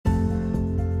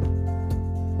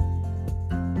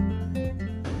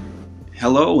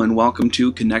Hello and welcome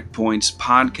to Connect Point's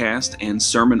podcast and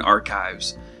sermon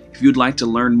archives. If you'd like to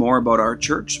learn more about our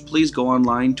church, please go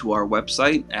online to our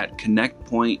website at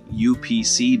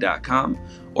connectpointupc.com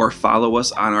or follow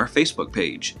us on our Facebook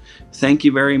page. Thank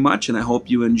you very much, and I hope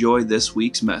you enjoy this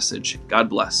week's message. God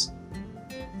bless.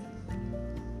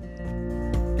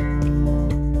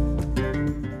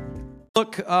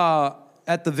 Look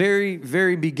at the very,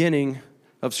 very beginning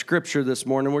of Scripture this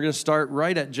morning. We're going to start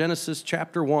right at Genesis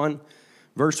chapter 1,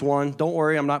 verse 1. Don't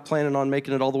worry, I'm not planning on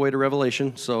making it all the way to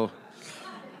Revelation,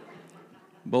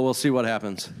 but we'll see what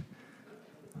happens.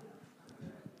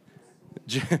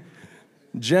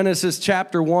 Genesis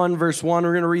chapter 1, verse 1.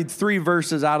 We're going to read 3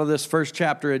 verses out of this first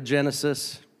chapter of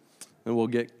Genesis, and we'll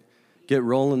get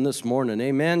rolling this morning.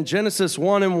 Amen. Genesis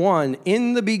 1 and 1.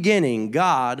 In the beginning,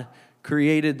 God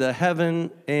created the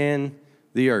heaven and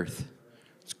the earth.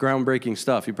 It's groundbreaking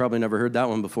stuff. You probably never heard that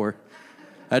one before.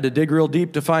 I had to dig real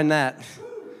deep to find that.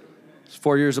 It's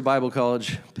 4 years of Bible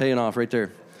college paying off right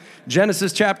there.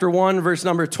 Genesis chapter 1, verse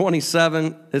number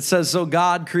 27. It says, "So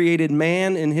God created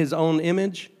man in his own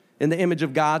image. In the image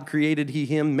of God created he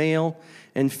him, male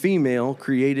and female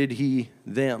created he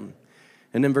them."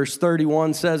 And then verse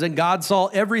 31 says, "And God saw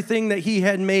everything that he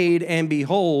had made, and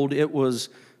behold, it was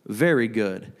very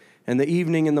good. And the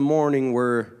evening and the morning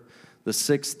were the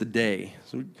sixth day."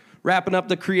 So wrapping up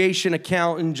the creation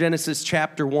account in Genesis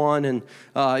chapter 1, and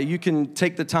you can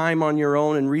take the time on your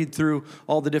own and read through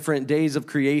all the different days of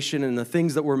creation and the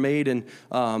things that were made, and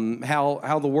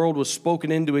how the world was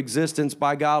spoken into existence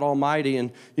by God Almighty.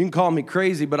 And you can call me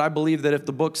crazy, but I believe that if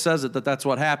the book says it, that's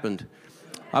what happened.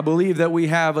 I believe that we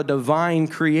have a divine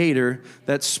creator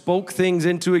that spoke things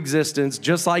into existence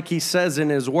just like he says in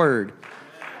his word.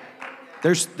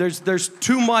 There's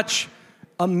too much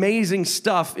amazing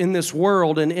stuff in this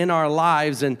world and in our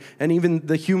lives and even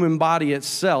the human body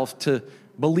itself to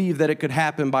believe that it could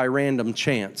happen by random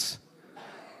chance.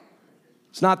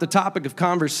 It's not the topic of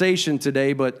conversation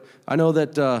today, but I know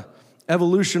that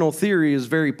evolutional theory is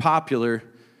very popular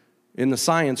in the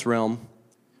science realm,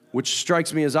 which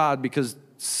strikes me as odd because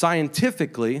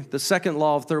scientifically, the second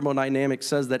law of thermodynamics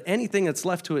says that anything that's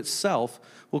left to itself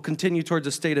will continue towards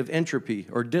a state of entropy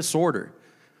or disorder.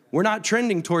 We're not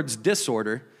trending towards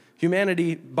disorder.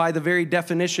 Humanity, by the very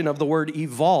definition of the word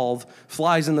evolve,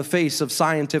 flies in the face of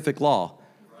scientific law.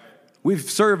 We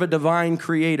serve a divine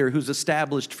creator who's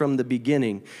established from the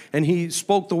beginning. And he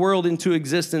spoke the world into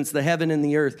existence, the heaven and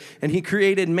the earth. And he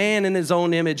created man in his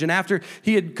own image. And after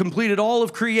he had completed all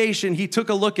of creation, he took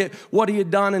a look at what he had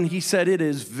done and he said, "It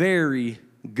is very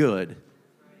good."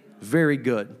 Very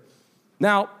good.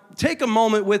 Now, take a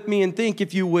moment with me and think,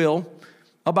 if you will,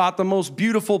 about the most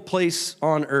beautiful place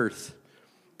on earth.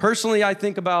 Personally, I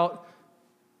think about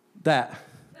that.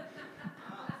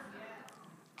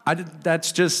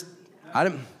 That's just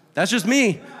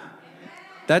me.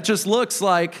 That just looks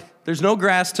like there's no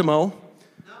grass to mow.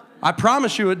 I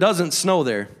promise you it doesn't snow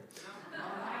there.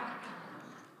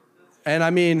 And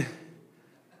I mean,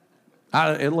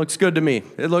 it looks good to me.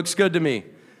 It looks good to me.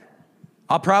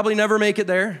 I'll probably never make it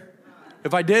there.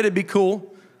 If I did, it'd be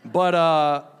cool.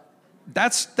 But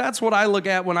that's what I look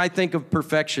at when I think of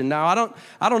perfection. Now,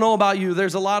 I don't know about you.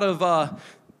 There's a lot of I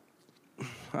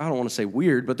don't want to say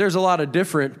weird, but there's a lot of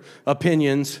different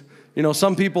opinions. You know,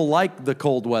 some people like the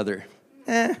cold weather.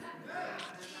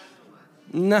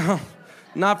 No,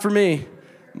 not for me.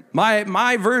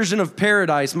 My version of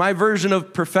paradise, my version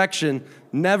of perfection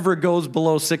never goes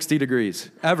below 60 degrees,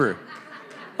 ever.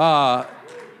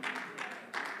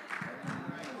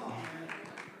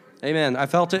 Amen. I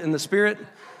felt it in the spirit.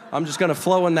 I'm just going to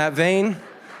flow in that vein.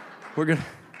 We're going to.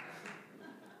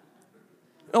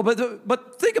 No,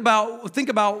 but think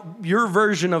about your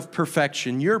version of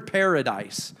perfection, your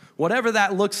paradise, whatever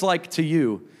that looks like to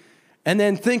you. And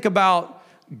then think about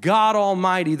God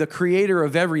Almighty, the creator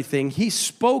of everything. He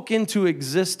spoke into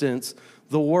existence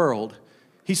the world.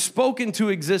 He spoke into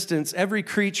existence every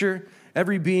creature,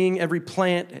 every being, every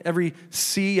plant, every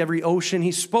sea, every ocean.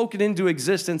 He spoke it into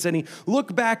existence, and he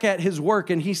looked back at his work,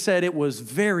 and he said it was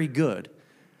very good.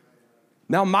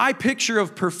 Now, my picture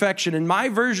of perfection and my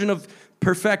version of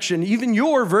perfection, even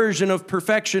your version of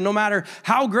perfection, no matter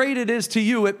how great it is to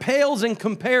you, it pales in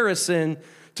comparison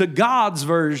to God's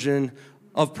version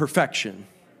of perfection.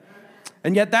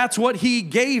 And yet that's what he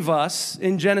gave us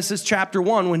in Genesis chapter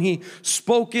 1 when he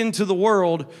spoke into the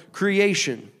world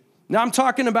creation. Now, I'm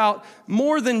talking about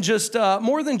more than just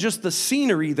the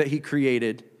scenery that he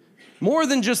created, more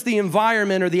than just the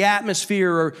environment or the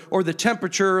atmosphere or the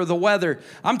temperature or the weather.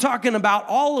 I'm talking about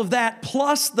all of that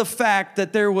plus the fact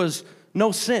that there was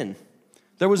no sin,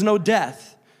 there was no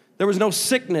death, there was no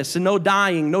sickness and no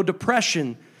dying, no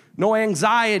depression, no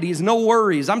anxieties, no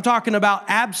worries. I'm talking about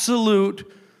absolute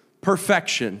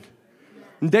perfection.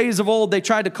 In days of old, they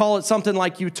tried to call it something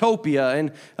like utopia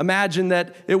and imagine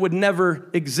that it would never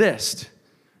exist.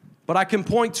 But I can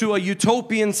point to a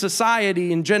utopian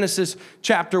society in Genesis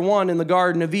chapter 1 in the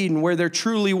Garden of Eden where there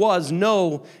truly was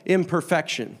no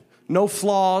imperfection, no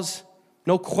flaws,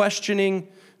 no questioning,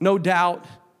 no doubt,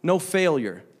 no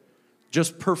failure.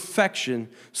 Just perfection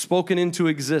spoken into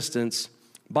existence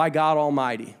by God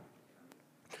Almighty.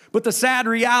 But the sad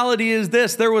reality is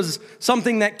this: there was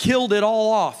something that killed it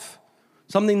all off,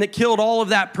 something that killed all of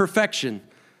that perfection.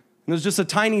 And it was just a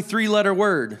tiny 3-letter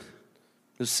word. It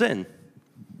was sin.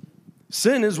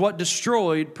 Sin is what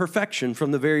destroyed perfection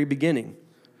from the very beginning.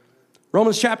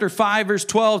 Romans chapter 5 verse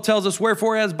 12 tells us,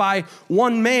 wherefore as by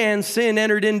one man sin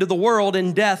entered into the world,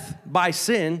 and death by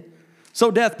sin, so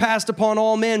death passed upon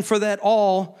all men, for that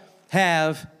all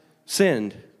have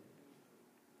sinned.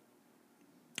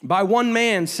 By one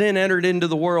man sin entered into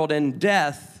the world, and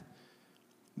death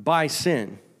by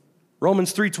sin.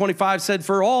 Romans 3:25 said,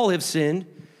 for all have sinned,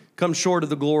 come short of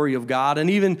the glory of God. And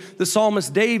even the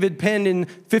psalmist David penned in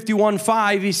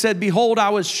 51:5, he said, behold, I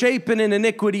was shapen in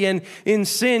iniquity, and in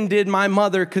sin did my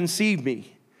mother conceive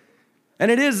me.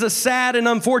 And it is the sad and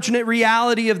unfortunate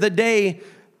reality of the day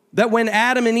that when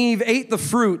Adam and Eve ate the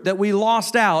fruit, that we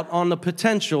lost out on the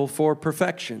potential for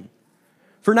perfection.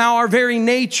 For now our very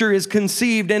nature is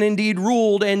conceived and indeed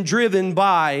ruled and driven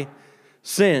by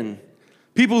sin.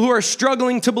 People who are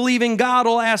struggling to believe in God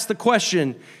will ask the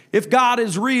question, if God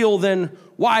is real, then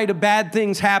why do bad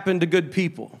things happen to good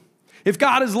people? If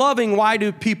God is loving, why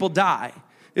do people die?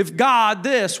 If God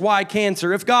this, why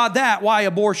cancer? If God that, why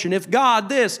abortion? If God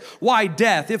this, why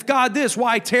death? If God this,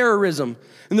 why terrorism?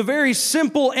 And the very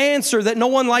simple answer that no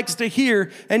one likes to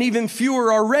hear, and even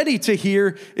fewer are ready to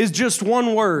hear, is just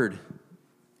one word: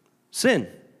 sin.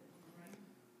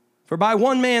 For by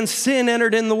one man sin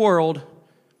entered in the world,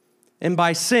 and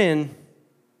by sin,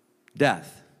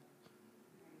 death.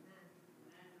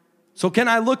 So can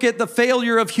I look at the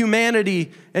failure of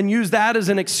humanity and use that as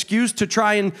an excuse to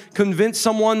try and convince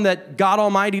someone that God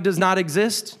Almighty does not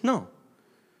exist? No.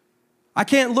 I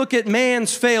can't look at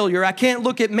man's failure. I can't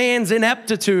look at man's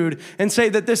ineptitude and say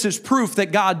that this is proof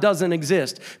that God doesn't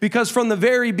exist. Because from the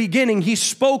very beginning, He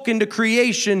spoke into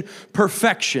creation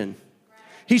perfection.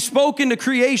 He spoke into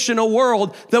creation a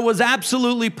world that was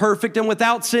absolutely perfect and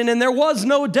without sin, and there was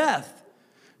no death.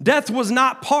 Death was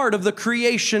not part of the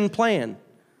creation plan.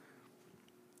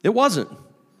 It wasn't.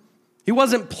 He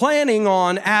wasn't planning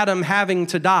on Adam having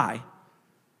to die.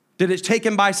 Did it take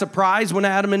him by surprise when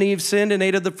Adam and Eve sinned and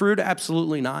ate of the fruit?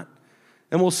 Absolutely not.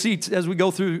 And we'll see as we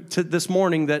go through to this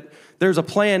morning that there's a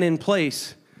plan in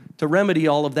place to remedy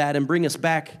all of that and bring us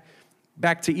back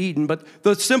to Eden. But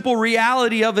the simple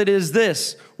reality of it is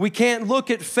this: we can't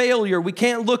look at failure, we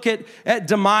can't look at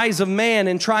demise of man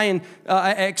and try and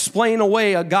explain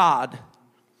away a God.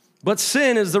 But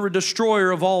sin is the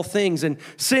destroyer of all things, and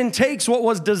sin takes what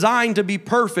was designed to be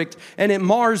perfect and it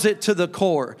mars it to the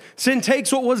core. Sin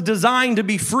takes what was designed to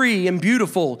be free and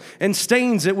beautiful and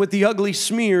stains it with the ugly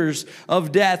smears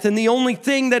of death. And the only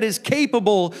thing that is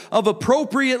capable of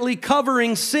appropriately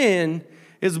covering sin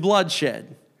is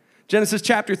bloodshed. Genesis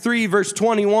chapter 3, verse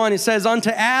 21, it says,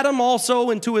 unto Adam also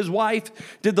and to his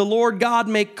wife did the Lord God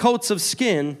make coats of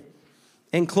skin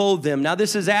and clothe them. Now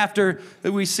this is after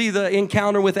we see the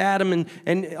encounter with Adam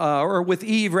or with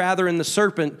Eve rather, and the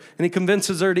serpent, and he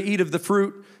convinces her to eat of the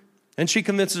fruit, and she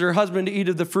convinces her husband to eat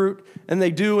of the fruit, and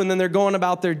they do, and then they're going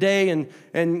about their day,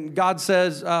 and God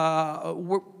says,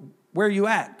 where are you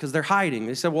at? Because they're hiding.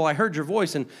 They said, well, I heard your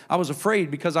voice, and I was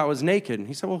afraid because I was naked. And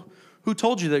he said, well, who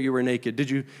told you that you were naked? Did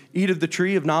you eat of the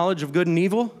tree of knowledge of good and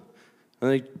evil? And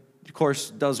they, of course,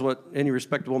 does what any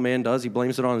respectable man does. He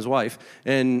blames it on his wife.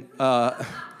 And I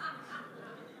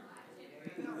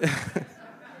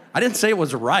didn't say it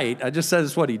was right. I just said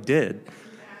it's what he did.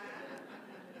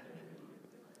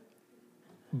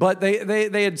 But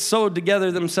they had sewed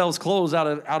together themselves clothes out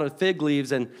of fig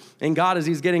leaves. And God, as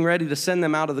He's getting ready to send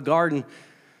them out of the garden,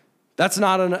 that's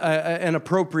not an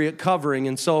appropriate covering.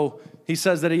 And so He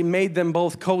says that He made them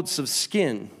both coats of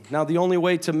skin. Now, the only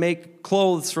way to make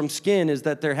clothes from skin is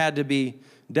that there had to be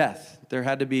death. There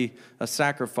had to be a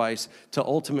sacrifice to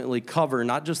ultimately cover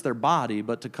not just their body,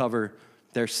 but to cover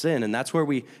their sin. And that's where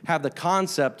we have the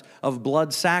concept of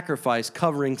blood sacrifice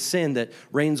covering sin that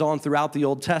reigns on throughout the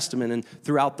Old Testament and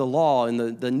throughout the law,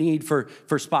 and the need for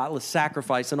spotless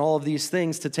sacrifice and all of these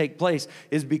things to take place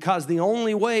is because the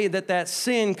only way that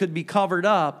sin could be covered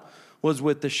up was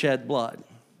with the shed blood.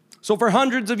 So for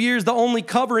hundreds of years, the only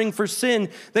covering for sin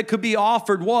that could be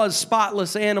offered was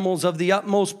spotless animals of the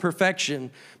utmost perfection.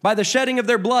 By the shedding of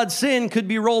their blood, sin could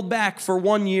be rolled back for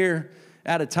 1 year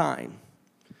at a time.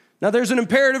 Now there's an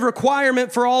imperative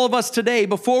requirement for all of us today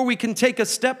before we can take a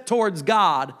step towards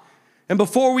God, and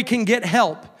before we can get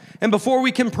help, and before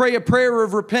we can pray a prayer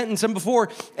of repentance, and before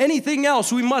anything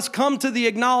else, we must come to the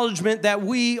acknowledgement that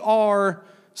we are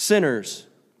sinners.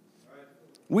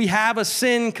 We have a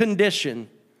sin condition.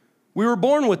 We were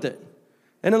born with it.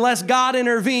 And unless God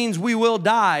intervenes, we will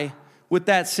die with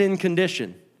that sin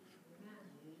condition.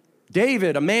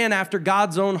 David, a man after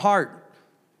God's own heart,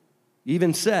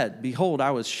 even said, "Behold,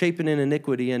 I was shapen in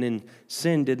iniquity, and in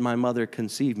sin did my mother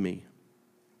conceive me."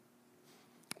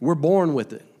 We're born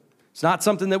with it. It's not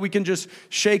something that we can just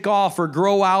shake off or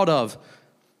grow out of.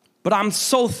 But I'm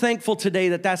so thankful today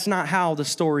that that's not how the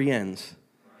story ends.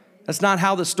 That's not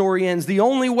how the story ends. The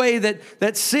only way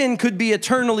that sin could be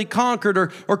eternally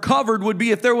conquered or covered would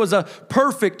be if there was a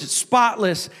perfect,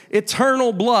 spotless,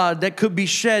 eternal blood that could be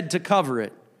shed to cover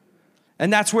it.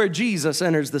 And that's where Jesus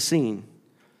enters the scene.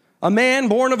 A man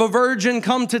born of a virgin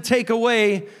come to take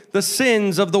away the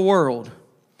sins of the world.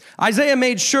 Isaiah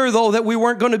made sure, though, that we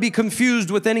weren't going to be confused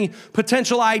with any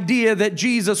potential idea that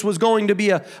Jesus was going to be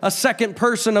a second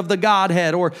person of the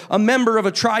Godhead or a member of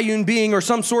a triune being or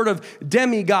some sort of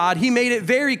demigod. He made it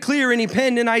very clear, and he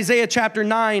penned in Isaiah chapter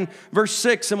 9, verse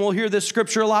 6, and we'll hear this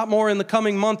scripture a lot more in the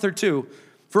coming month or two.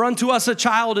 For unto us a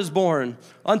child is born,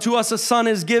 unto us a son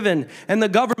is given, and the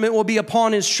government will be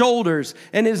upon his shoulders,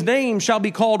 and his name shall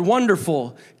be called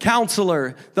Wonderful,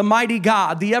 Counselor, the Mighty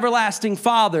God, the Everlasting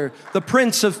Father, the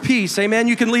Prince of Peace. Amen.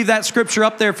 You can leave that scripture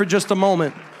up there for just a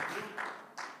moment.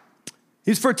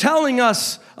 He's foretelling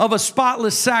us of a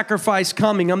spotless sacrifice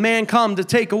coming, a man come to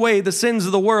take away the sins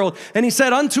of the world. And he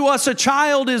said, unto us a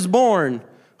child is born.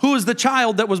 Who is the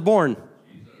child that was born?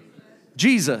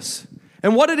 Jesus.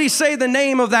 And what did he say the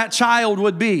name of that child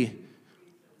would be?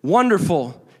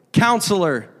 Wonderful,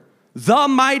 Counselor, the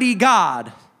Mighty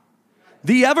God,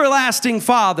 the Everlasting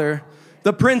Father,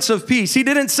 the Prince of Peace. He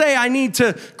didn't say, I need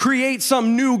to create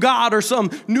some new God or some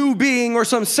new being or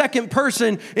some second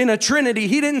person in a Trinity.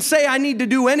 He didn't say, I need to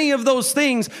do any of those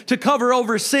things to cover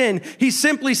over sin. He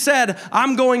simply said,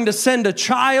 I'm going to send a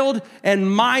child,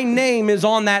 and my name is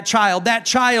on that child. That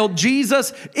child,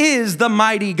 Jesus, is the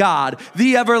mighty God,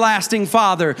 the everlasting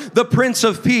Father, the Prince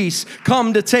of Peace,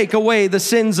 come to take away the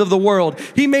sins of the world.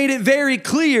 He made it very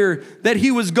clear that he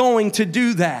was going to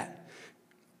do that.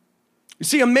 You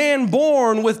see, a man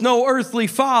born with no earthly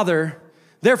father,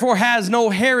 therefore has no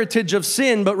heritage of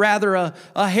sin, but rather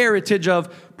a heritage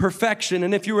of perfection.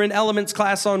 And if you were in elements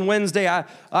class on Wednesday,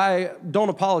 I don't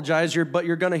apologize, but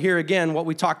you're going to hear again what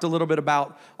we talked a little bit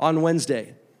about on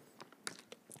Wednesday.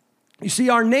 You see,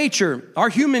 our nature, our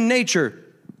human nature,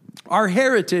 our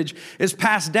heritage is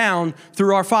passed down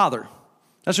through our father.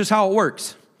 That's just how it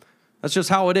works. That's just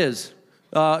how it is.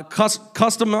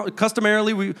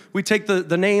 Customarily, we take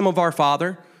the name of our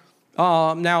father.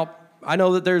 Now, I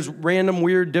know that there's random,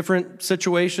 weird, different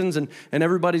situations, and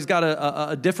everybody's got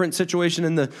a different situation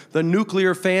in the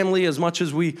nuclear family. As much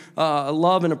as we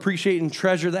love and appreciate and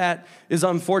treasure that, is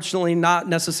unfortunately not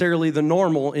necessarily the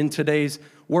normal in today's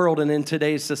world and in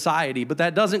today's society. But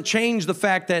that doesn't change the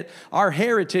fact that our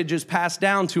heritage is passed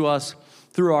down to us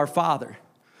through our father.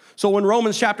 So when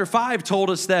Romans chapter 5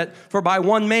 told us that for by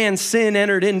one man sin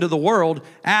entered into the world,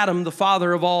 Adam, the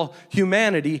father of all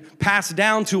humanity, passed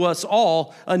down to us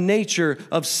all a nature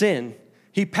of sin.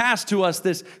 He passed to us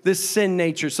this sin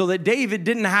nature so that David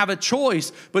didn't have a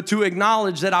choice but to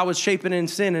acknowledge that I was shapen in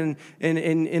sin and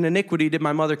in iniquity did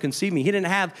my mother conceive me. He didn't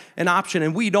have an option,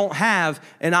 and we don't have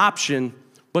an option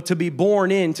but to be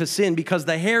born into sin, because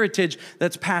the heritage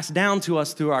that's passed down to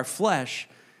us through our flesh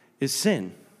is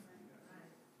sin.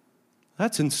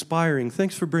 That's inspiring.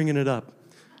 Thanks for bringing it up.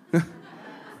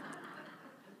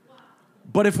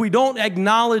 But if we don't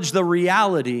acknowledge the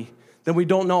reality, then we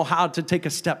don't know how to take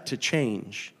a step to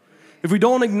change. If we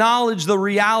don't acknowledge the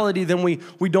reality, then we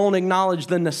don't acknowledge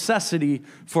the necessity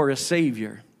for a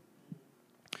Savior.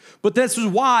 But this is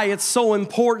why it's so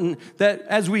important that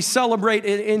as we celebrate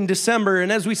in December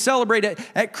and as we celebrate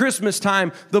at Christmas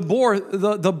time, the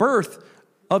birth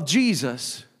of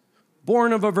Jesus,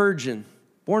 born of a virgin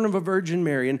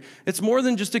Mary. And it's more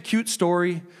than just a cute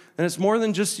story, and it's more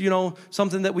than just,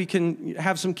 something that we can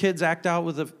have some kids act out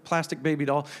with a plastic baby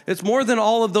doll. It's more than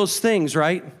all of those things,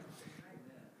 right?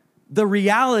 The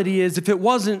reality is, if it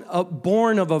wasn't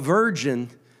born of a virgin,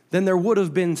 then there would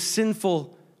have been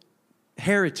sinful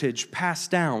heritage passed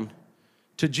down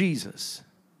to Jesus.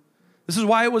 This is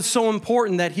why it was so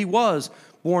important that he was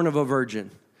born of a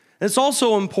virgin. It's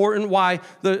also important why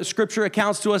the scripture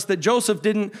accounts to us that Joseph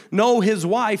didn't know his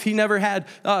wife. He never had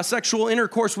sexual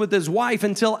intercourse with his wife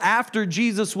until after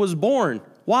Jesus was born.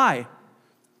 Why?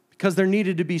 Because there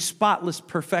needed to be spotless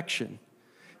perfection.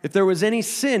 If there was any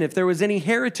sin, if there was any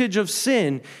heritage of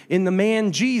sin in the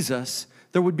man Jesus,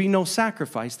 there would be no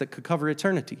sacrifice that could cover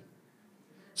eternity.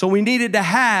 So we needed to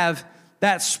have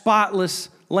that spotless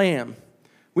lamb.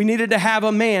 We needed to have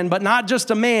a man, but not just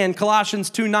a man.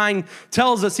 Colossians 2:9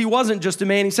 tells us he wasn't just a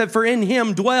man. He said, for in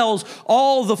him dwells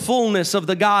all the fullness of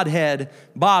the Godhead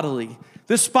bodily.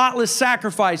 This spotless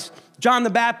sacrifice, John the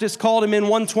Baptist called him in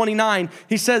 1:29.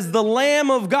 He says, the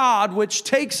Lamb of God, which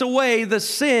takes away the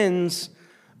sins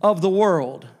of the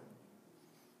world.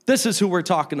 This is who we're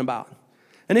talking about.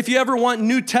 And if you ever want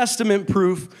New Testament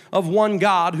proof of one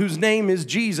God whose name is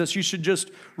Jesus, you should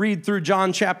just read through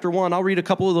John chapter 1. I'll read a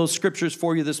couple of those scriptures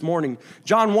for you this morning.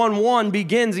 John 1:1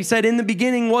 begins, he said, in the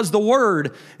beginning was the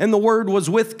Word, and the Word was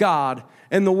with God,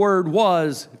 and the Word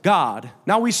was God.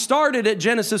 Now we started at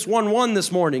Genesis 1:1 this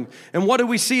morning, and what do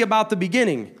we see about the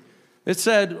beginning? It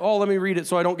said, let me read it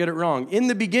so I don't get it wrong. In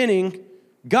the beginning,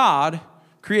 God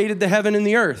created the heaven and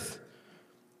the earth.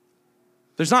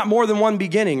 There's not more than one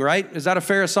beginning, right? Is that a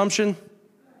fair assumption?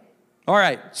 All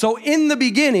right. So in the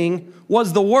beginning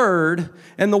was the Word,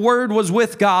 and the Word was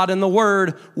with God, and the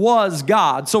Word was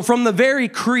God. So from the very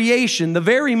creation, the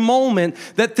very moment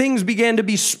that things began to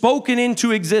be spoken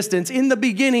into existence, in the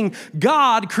beginning,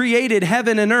 God created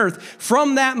heaven and earth.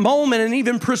 From that moment, and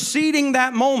even preceding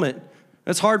that moment,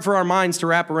 it's hard for our minds to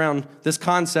wrap around this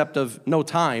concept of no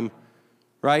time,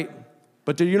 right?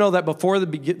 But do you know that before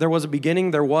there was a beginning,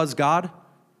 there was God?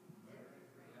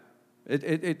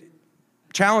 It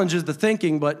challenges the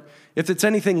thinking, but if it's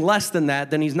anything less than that,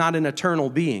 then he's not an eternal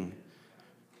being.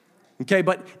 Okay,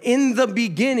 but in the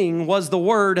beginning was the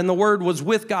Word, and the Word was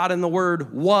with God, and the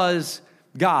Word was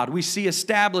God. We see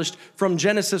established from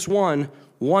Genesis 1,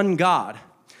 one God.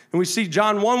 And we see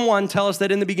John 1:1 tell us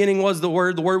that in the beginning was the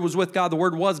Word was with God, the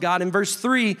Word was God. In verse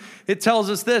 3, it tells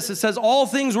us this. It says, all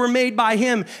things were made by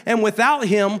him, and without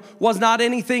him was not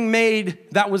anything made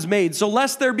that was made. So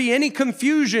lest there be any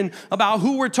confusion about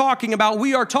who we're talking about,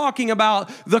 we are talking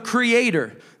about the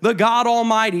Creator, the God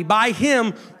Almighty. By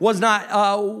him was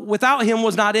not, without him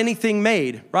was not anything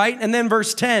made, right? And then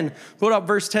verse 10, put up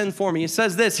verse 10 for me. It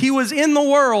says this, he was in the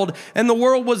world, and the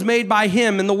world was made by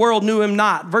him, and the world knew him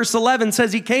not. Verse 11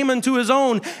 says he came unto his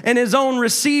own, and his own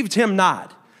received him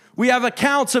not. We have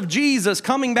accounts of Jesus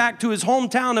coming back to his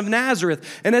hometown of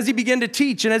Nazareth, and as he began to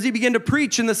teach, and as he began to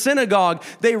preach in the synagogue,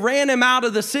 they ran him out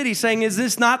of the city, saying, is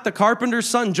this not the carpenter's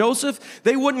son Joseph?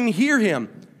 They wouldn't hear him.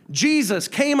 Jesus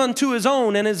came unto his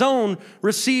own, and his own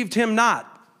received him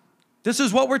not. This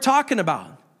is what we're talking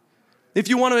about. If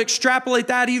you want to extrapolate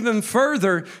that even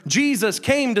further, Jesus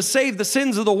came to save the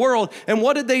sins of the world, and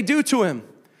what did they do to him?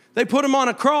 They put him on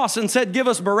a cross and said, give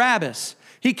us Barabbas.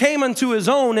 He came unto his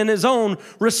own, and his own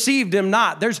received him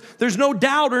not. There's no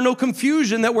doubt or no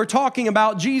confusion that we're talking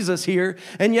about Jesus here,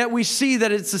 and yet we see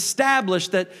that it's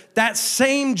established that that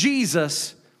same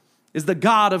Jesus is the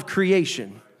God of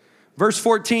creation. Verse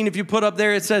 14, if you put up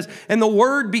there, it says, and the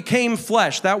Word became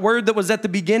flesh. That word that was at the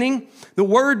beginning, the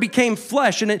Word became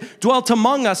flesh, and it dwelt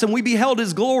among us, and we beheld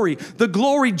his glory. The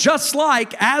glory just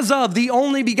like as of the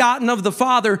only begotten of the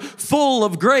Father, full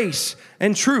of grace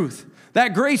and truth.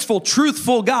 That graceful,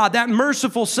 truthful God, that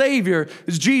merciful Savior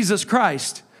is Jesus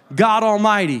Christ, God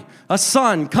Almighty, a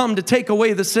Son come to take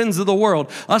away the sins of the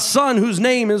world, a Son whose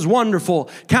name is Wonderful,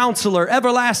 Counselor,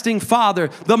 Everlasting Father,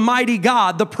 the Mighty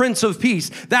God, the Prince of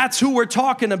Peace. That's who we're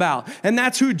talking about, and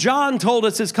that's who John told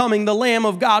us is coming, the Lamb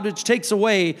of God, which takes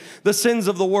away the sins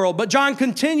of the world. But John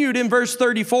continued in verse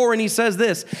 34, and he says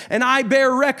this, and I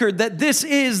bear record that this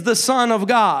is the Son of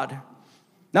God.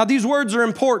 Now, these words are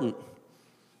important.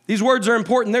 These words are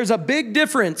important. There's a big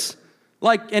difference,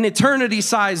 like an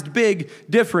eternity-sized big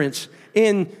difference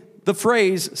in the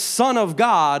phrase Son of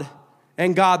God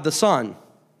and God the Son.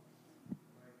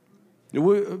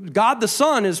 God the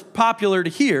Son is popular to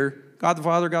hear. God the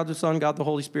Father, God the Son, God the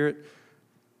Holy Spirit.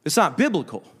 It's not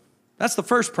biblical. That's the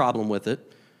first problem with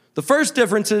it. The first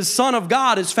difference is Son of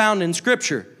God is found in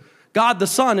Scripture. God the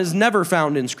Son is never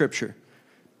found in Scripture.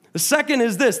 The second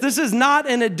is this. This is not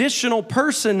an additional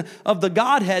person of the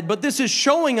Godhead, but this is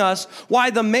showing us why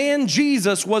the man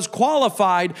Jesus was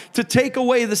qualified to take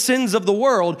away the sins of the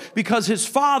world, because his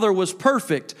Father was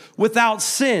perfect, without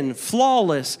sin,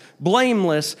 flawless,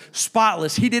 blameless,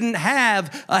 spotless. He didn't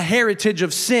have a heritage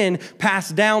of sin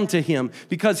passed down to him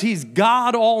because he's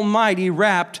God Almighty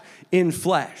wrapped in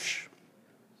flesh.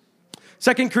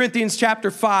 2 Corinthians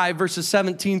chapter 5, verses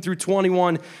 17 through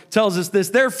 21 tells us this.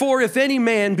 Therefore, if any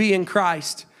man be in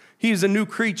Christ, he is a new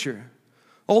creature.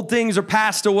 Old things are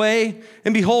passed away,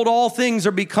 and behold, all things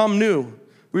are become new.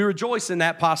 We rejoice in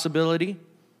that possibility.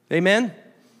 Amen?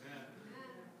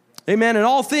 Amen. And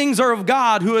all things are of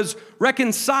God, who has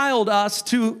reconciled us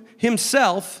to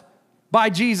himself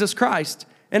by Jesus Christ,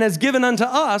 and has given unto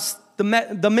us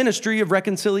the ministry of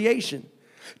reconciliation.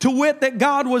 To wit, that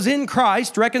God was in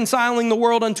Christ, reconciling the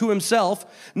world unto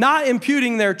himself, not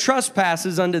imputing their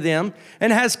trespasses unto them,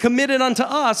 and has committed unto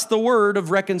us the word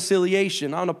of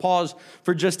reconciliation. I want to pause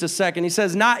for just a second. He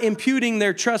says, not imputing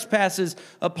their trespasses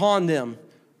upon them.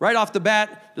 Right off the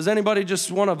bat, does anybody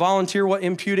just want to volunteer what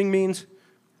imputing means?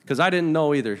 Because I didn't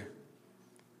know either.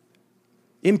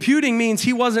 Imputing means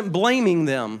he wasn't blaming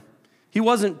them. He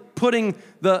wasn't putting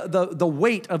the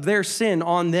weight of their sin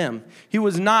on them. He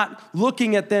was not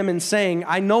looking at them and saying,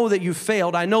 I know that you've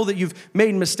failed. I know that you've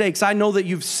made mistakes. I know that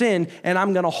you've sinned, and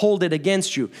I'm going to hold it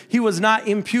against you. He was not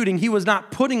imputing. He was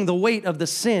not putting the weight of the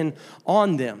sin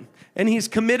on them. And he's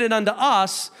committed unto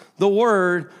us the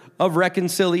word of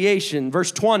reconciliation.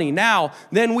 Verse 20, now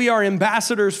then we are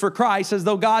ambassadors for Christ, as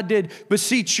though God did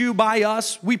beseech you by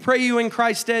us. We pray you in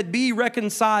Christ's stead, be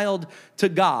reconciled to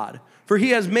God. For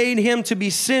he has made him to be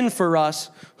sin for us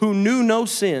who knew no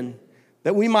sin,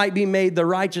 that we might be made the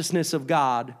righteousness of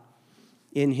God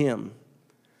in him.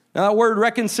 Now that word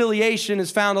reconciliation is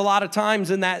found a lot of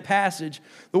times in that passage.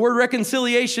 The word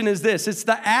reconciliation is this. It's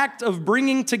the act of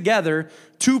bringing together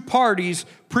two parties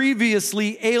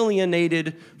previously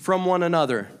alienated from one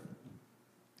another.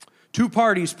 Two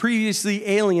parties previously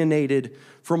alienated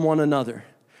from one another.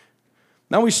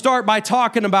 Now we start by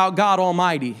talking about God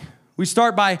Almighty. We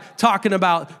start by talking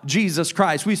about Jesus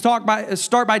Christ. We start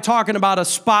by talking about a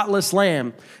spotless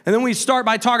lamb. And then we start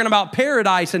by talking about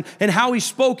paradise and how he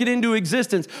spoke it into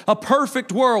existence. A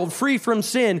perfect world, free from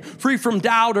sin, free from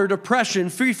doubt or depression,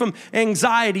 free from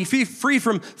anxiety, free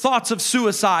from thoughts of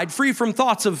suicide, free from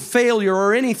thoughts of failure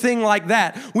or anything like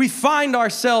that. We find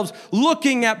ourselves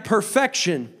looking at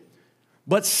perfection,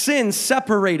 but sin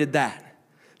separated that.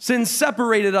 Sin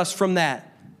separated us from that.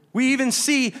 We even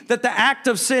see that the act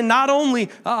of sin not only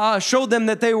showed them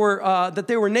that they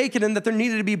were naked and that there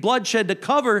needed to be bloodshed to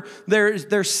cover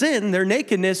their sin, their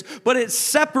nakedness, but it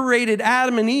separated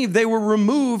Adam and Eve. They were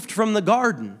removed from the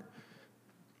garden.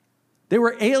 They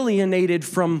were alienated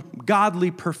from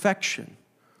godly perfection.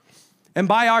 And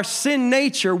by our sin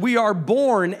nature, we are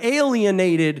born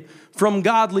alienated from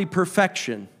godly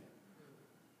perfection.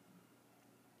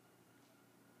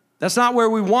 That's not where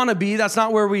we want to be. That's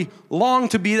not where we long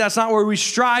to be. That's not where we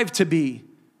strive to be.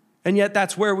 And yet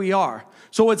that's where we are.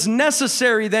 So it's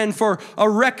necessary then for a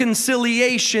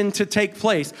reconciliation to take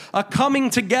place, a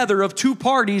coming together of two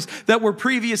parties that were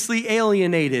previously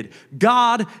alienated,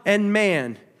 God and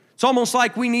man. It's almost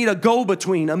like we need a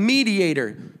go-between, a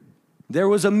mediator. There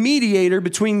was a mediator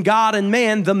between God and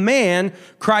man, the man,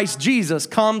 Christ Jesus,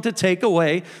 come to take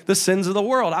away the sins of the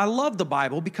world. I love the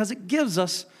Bible because it gives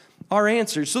us our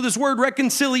answers. So this word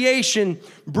reconciliation,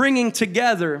 bringing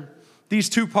together these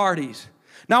two parties.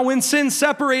 Now, when sin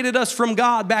separated us from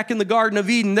God back in the Garden of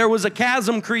Eden, there was a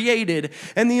chasm created,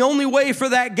 and the only way for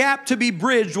that gap to be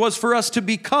bridged was for us to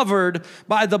be covered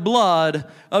by the blood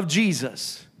of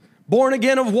Jesus. Born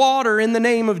again of water in the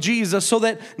name of Jesus, so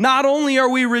that not only are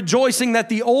we rejoicing that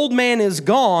the old man is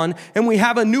gone and we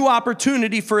have a new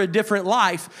opportunity for a different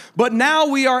life, but now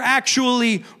we are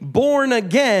actually born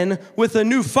again with a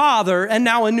new father and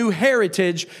now a new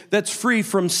heritage that's free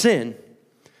from sin.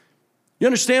 You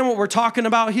understand what we're talking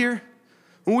about here?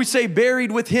 When we say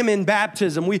buried with him in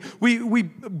baptism, we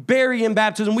bury in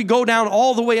baptism. We go down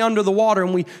all the way under the water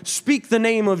and we speak the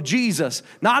name of Jesus,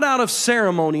 not out of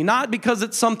ceremony, not because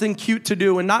it's something cute to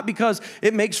do and not because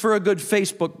it makes for a good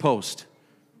Facebook post.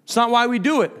 It's not why we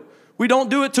do it. We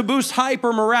don't do it to boost hype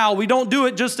or morale. We don't do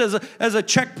it just as a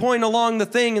checkpoint along the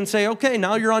thing and say, okay,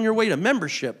 now you're on your way to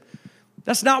membership.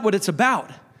 That's not what it's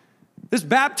about. This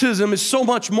baptism is so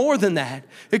much more than that.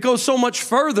 It goes so much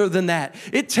further than that.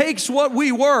 It takes what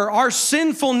we were, our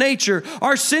sinful nature,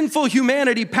 our sinful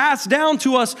humanity passed down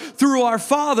to us through our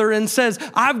Father and says,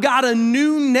 I've got a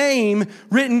new name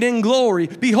written in glory.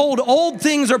 Behold, old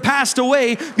things are passed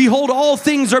away. Behold, all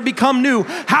things are become new.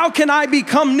 How can I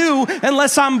become new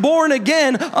unless I'm born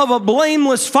again of a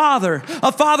blameless Father?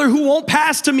 A Father who won't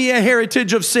pass to me a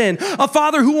heritage of sin. A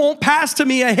Father who won't pass to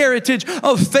me a heritage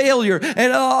of failure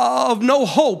and of no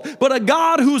hope, but a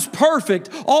God who's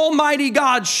perfect, almighty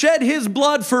God, shed his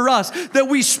blood for us, that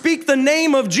we speak the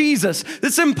name of Jesus.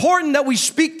 It's important that we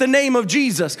speak the name of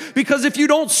Jesus, because if you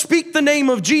don't speak the name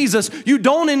of Jesus, you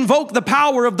don't invoke the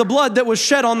power of the blood that was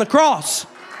shed on the cross.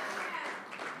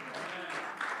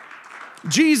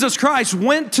 Jesus Christ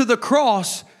went to the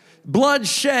cross blood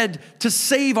shed to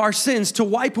save our sins, to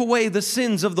wipe away the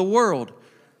sins of the world.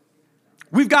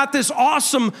 We've got this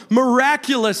awesome,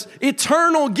 miraculous,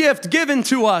 eternal gift given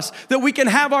to us that we can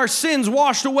have our sins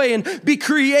washed away and be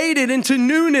created into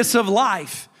newness of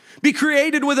life. Be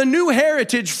created with a new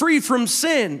heritage free from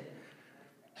sin.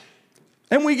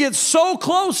 And we get so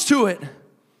close to it,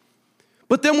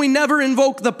 but then we never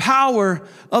invoke the power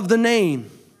of the name.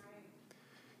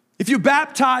 If you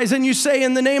baptize and you say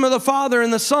in the name of the Father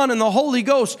and the Son and the Holy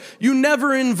Ghost, you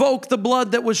never invoke the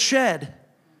blood that was shed.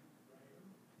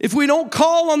 If we don't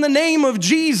call on the name of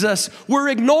Jesus, we're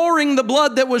ignoring the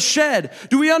blood that was shed.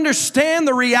 Do we understand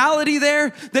the reality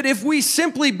there? That if we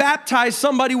simply baptize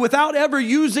somebody without ever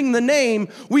using the name,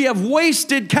 we have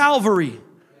wasted Calvary.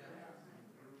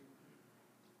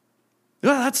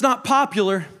 Well, that's not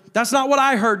popular. That's not what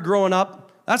I heard growing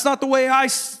up. That's not the way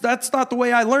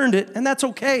I learned it, and that's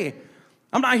okay.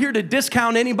 I'm not here to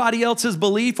discount anybody else's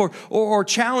belief or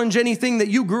challenge anything that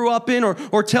you grew up in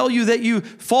or tell you that you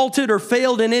faulted or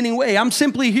failed in any way. I'm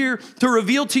simply here to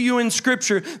reveal to you in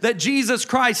Scripture that Jesus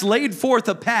Christ laid forth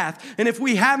a path. And if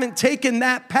we haven't taken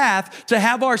that path to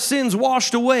have our sins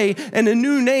washed away and a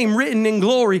new name written in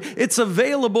glory, it's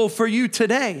available for you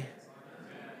today.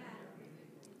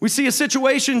 We see a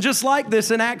situation just like this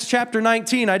in Acts chapter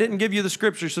 19. I didn't give you the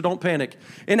scripture, so don't panic.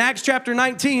 In Acts chapter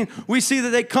 19, we see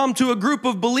that they come to a group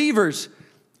of believers.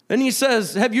 And he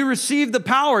says, have you received the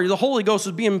power? The Holy Ghost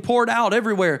is being poured out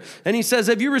everywhere. And he says,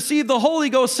 have you received the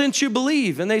Holy Ghost since you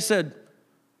believe? And they said,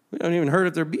 we haven't even heard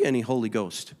if there be any Holy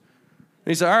Ghost.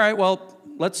 And he said, all right, well,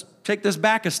 let's take this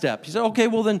back a step. He said, okay,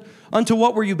 well then, unto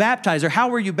what were you baptized? Or how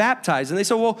were you baptized? And they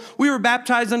said, well, we were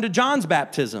baptized unto John's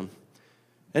baptism.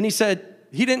 And he said,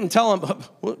 he didn't tell him,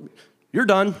 well, you're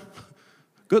done.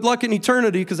 Good luck in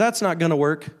eternity, because that's not going to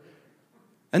work.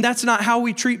 And that's not how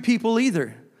we treat people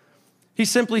either. He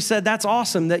simply said, that's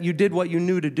awesome that you did what you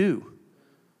knew to do.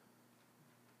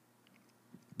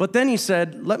 But then he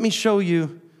said, let me show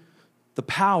you the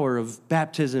power of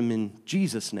baptism in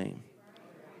Jesus' name.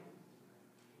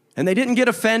 And they didn't get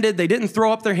offended. They didn't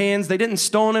throw up their hands. They didn't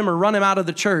stone him or run him out of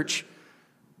the church.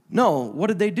 No, what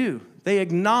did they do? They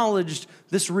acknowledged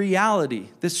this reality,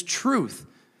 this truth,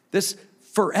 this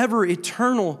forever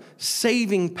eternal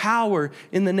saving power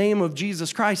in the name of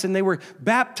Jesus Christ. And they were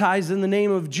baptized in the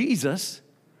name of Jesus.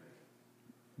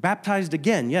 Baptized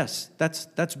again, yes,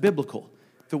 that's biblical.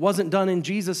 If it wasn't done in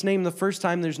Jesus' name the first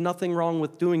time, there's nothing wrong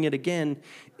with doing it again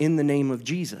in the name of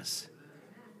Jesus.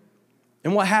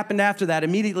 And what happened after that?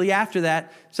 Immediately after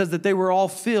that, it says that they were all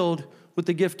filled with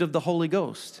the gift of the Holy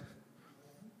Ghost.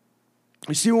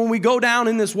 You see, when we go down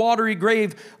in this watery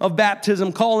grave of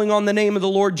baptism, calling on the name of the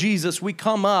Lord Jesus, we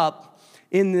come up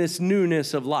in this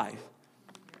newness of life.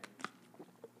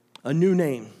 A new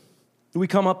name. We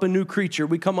come up a new creature.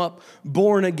 We come up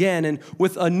born again and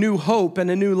with a new hope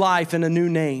and a new life and a new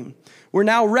name. We're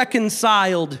now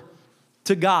reconciled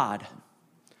to God,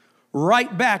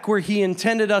 right back where He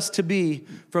intended us to be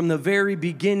from the very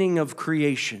beginning of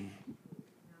creation.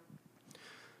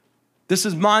 This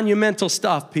is monumental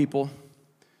stuff, people.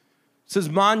 This is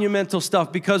monumental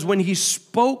stuff because when He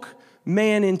spoke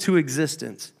man into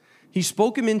existence, He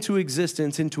spoke him into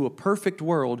existence, into a perfect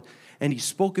world, and He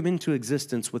spoke him into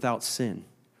existence without sin.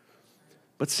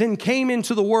 But sin came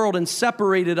into the world and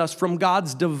separated us from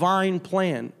God's divine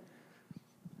plan.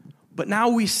 But now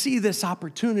we see this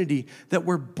opportunity that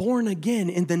we're born again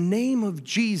in the name of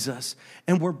Jesus,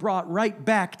 and we're brought right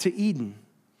back to Eden.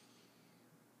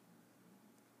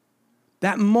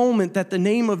 That moment that the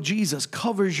name of Jesus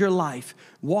covers your life,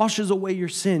 washes away your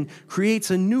sin,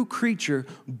 creates a new creature,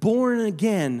 born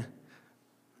again.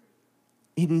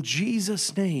 In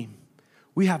Jesus' name,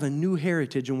 we have a new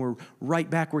heritage, and we're right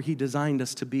back where He designed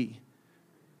us to be.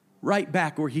 Right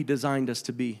back where He designed us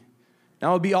to be. Now,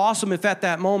 it would be awesome if at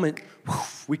that moment,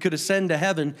 we could ascend to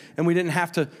heaven and we didn't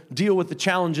have to deal with the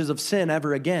challenges of sin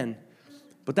ever again.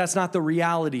 But that's not the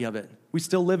reality of it. We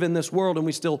still live in this world, and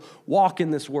we still walk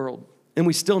in this world. And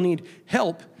we still need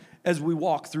help as we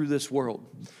walk through this world.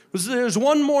 There's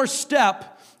one more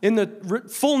step in the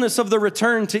fullness of the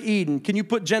return to Eden. Can you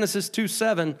put Genesis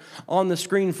 2:7 on the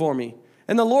screen for me?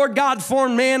 And the Lord God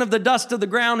formed man of the dust of the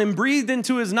ground and breathed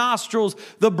into his nostrils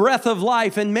the breath of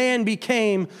life, and man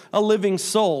became a living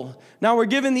soul. Now we're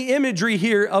given the imagery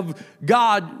here of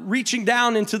God reaching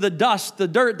down into the dust, the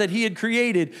dirt that He had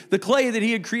created, the clay that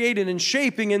He had created, and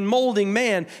shaping and molding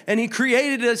man. And He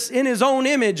created us in His own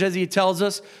image, as He tells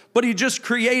us, but He just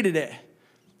created it.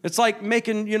 It's like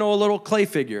making, a little clay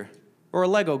figure or a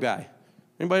Lego guy.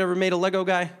 Anybody ever made a Lego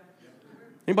guy?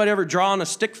 Anybody ever drawn a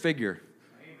stick figure?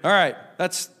 All right,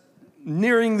 that's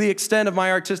nearing the extent of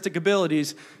my artistic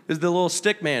abilities is the little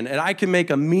stick man, and I can make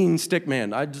a mean stick man.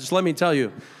 Let me tell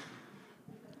you.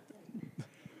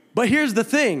 But here's the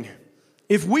thing.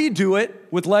 If we do it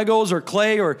with Legos or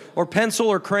clay or pencil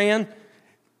or crayon,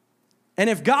 and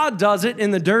if God does it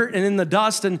in the dirt and in the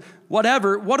dust and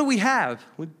whatever, what do we have?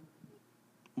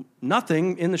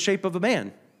 Nothing in the shape of a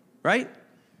man, right?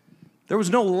 There was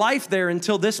no life there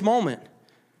until this moment.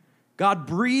 God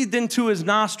breathed into his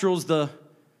nostrils the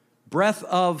breath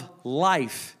of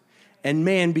life, and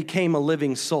man became a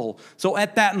living soul. So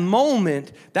at that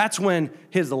moment, that's when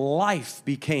his life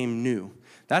became new.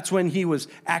 That's when he was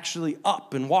actually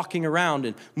up and walking around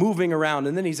and moving around.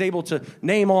 And then he's able to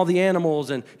name all the animals,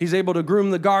 and he's able to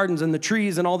groom the gardens and the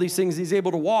trees and all these things. He's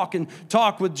able to walk and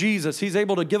talk with Jesus. He's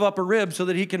able to give up a rib so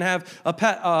that he can have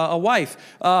a wife.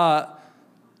 I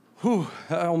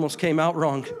almost came out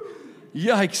wrong.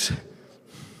 Yikes.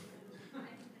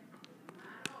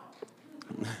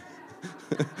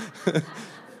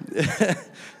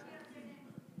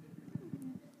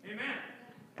 Amen.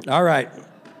 All right.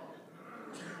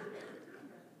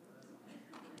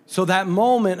 So that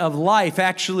moment of life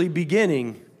actually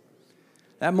beginning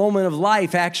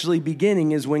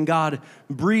is when God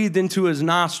breathed into his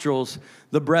nostrils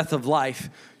the breath of life.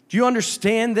 Do you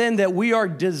understand then that we are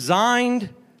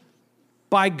designed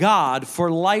by God for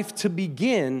life to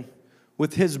begin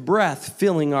with his breath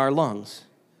filling our lungs?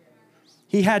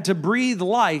 He had to breathe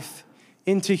life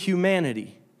into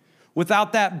humanity.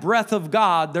 Without that breath of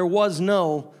God, there was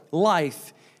no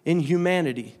life in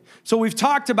humanity. So we've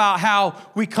talked about how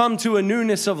we come to a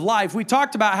newness of life. We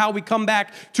talked about how we come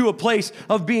back to a place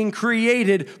of being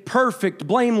created perfect,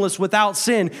 blameless, without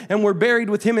sin, and we're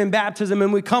buried with him in baptism,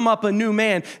 and we come up a new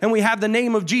man, and we have the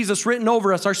name of Jesus written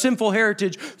over us, our sinful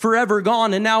heritage forever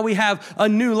gone, and now we have a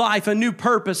new life, a new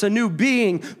purpose, a new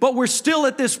being, but we're still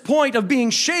at this point of being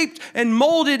shaped and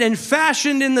molded and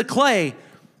fashioned in the clay.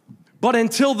 But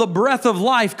until the breath of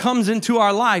life comes into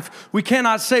our life, we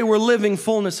cannot say we're living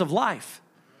fullness of life.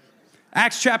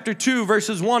 Acts chapter 2,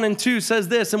 verses 1 and 2 says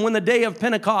this, and when the day of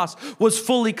Pentecost was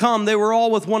fully come, they were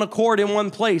all with one accord in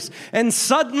one place. And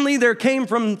suddenly there came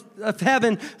from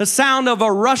heaven a sound of a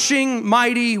rushing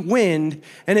mighty wind,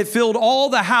 and it filled all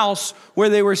the house where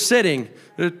they were sitting.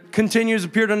 It continues,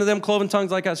 appeared unto them cloven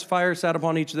tongues like as fire sat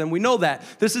upon each of them. We know that.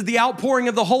 This is the outpouring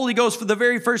of the Holy Ghost for the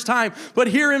very first time. But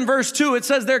here in verse 2, it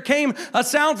says, there came a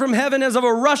sound from heaven as of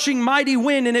a rushing mighty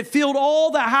wind, and it filled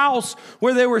all the house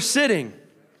where they were sitting.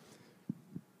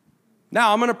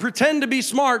 Now, I'm going to pretend to be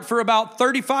smart for about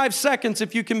 35 seconds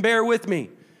if you can bear with me.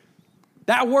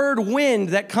 That word wind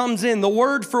that comes in, the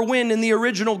word for wind in the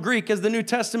original Greek as the New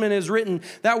Testament is written,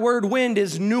 that word wind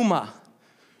is pneuma.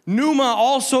 Pneuma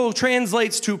also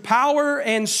translates to power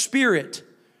and spirit.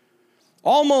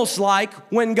 Almost like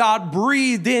when God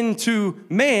breathed into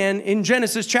man in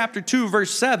Genesis chapter 2,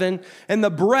 verse 7, and the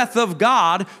breath of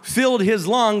God filled his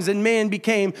lungs and man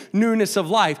became newness of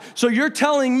life. So you're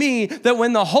telling me that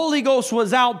when the Holy Ghost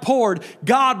was outpoured,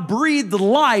 God breathed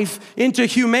life into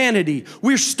humanity.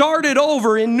 We started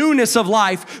over in newness of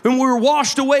life, and we were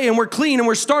washed away and we're clean, and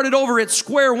we're started over at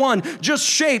square one, just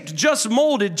shaped, just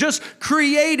molded, just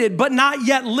created, but not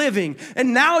yet living.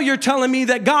 And now you're telling me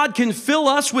that God can fill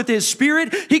us with his Spirit.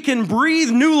 He can breathe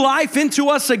new life into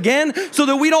us again so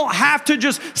that we don't have to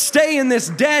just stay in this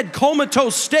dead,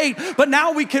 comatose state, but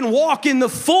now we can walk in the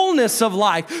fullness of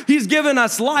life. He's given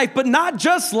us life, but not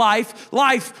just life,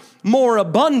 life more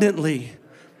abundantly.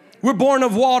 We're born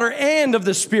of water and of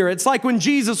the Spirit. It's like when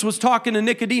Jesus was talking to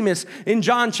Nicodemus in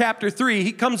John chapter 3.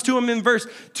 He comes to him in verse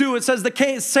 2. It says,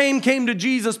 the same came to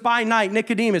Jesus by night,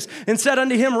 Nicodemus, and said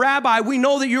unto him, Rabbi, we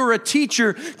know that you are a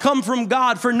teacher come from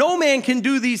God, for no man can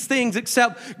do these things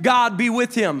except God be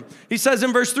with him. He says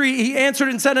in verse 3, he answered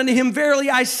and said unto him,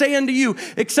 verily I say unto you,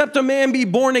 except a man be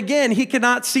born again, he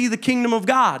cannot see the kingdom of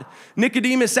God.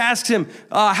 Nicodemus asks him,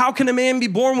 how can a man be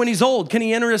born when he's old? Can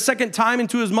he enter a second time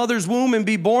into his mother's womb and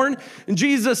be born? And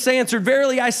Jesus answered,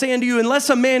 verily I say unto you, unless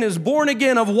a man is born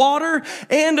again of water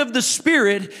and of the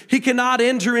Spirit, he cannot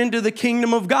enter into the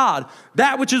kingdom of God.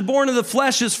 That which is born of the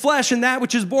flesh is flesh, and that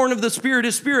which is born of the Spirit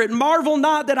is spirit. Marvel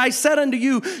not that I said unto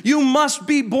you, you must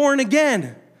be born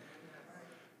again.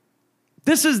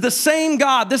 This is the same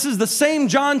God, this is the same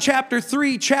John chapter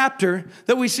 3 chapter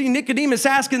that we see Nicodemus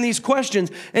asking these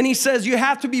questions. And he says, you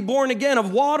have to be born again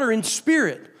of water and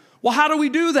Spirit. Well, how do we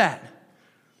do that?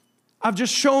 I've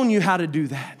just shown you how to do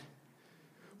that.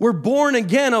 We're born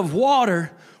again of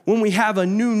water when we have a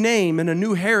new name and a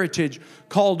new heritage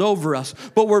called over us.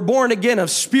 But we're born again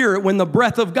of spirit when the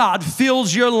breath of God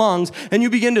fills your lungs and you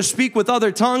begin to speak with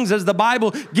other tongues as the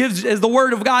Bible gives, as the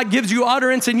Word of God gives you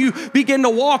utterance, and you begin to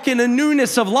walk in a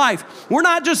newness of life. We're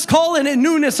not just calling it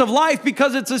newness of life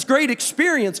because it's this great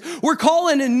experience. We're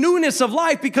calling it newness of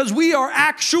life because we are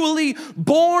actually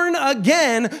born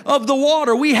again of the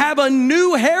water. We have a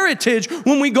new heritage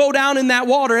when we go down in that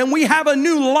water, and we have a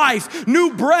new life,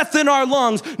 new breath in our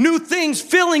lungs, new things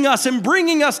filling us and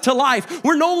bringing us to life.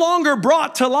 We're no longer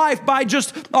brought to life by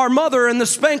just our mother and the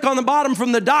spank on the bottom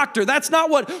from the doctor. That's not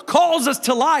what calls us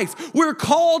to life. We're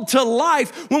called to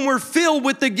life when we're filled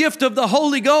with the gift of the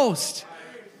Holy Ghost.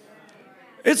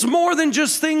 It's more than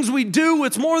just things we do.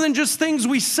 It's more than just things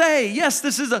we say. Yes,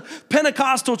 this is a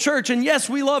Pentecostal church, and yes,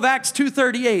 we love Acts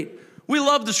 2:38. We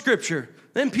love the scripture.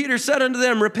 Then Peter said unto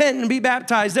them, repent and be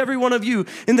baptized, every one of you,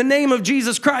 in the name of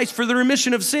Jesus Christ for the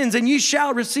remission of sins, and ye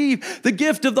shall receive the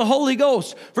gift of the Holy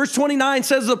Ghost. Verse 29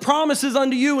 says, the promise is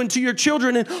unto you and to your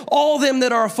children and all them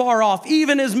that are afar off,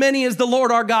 even as many as the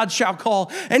Lord our God shall call.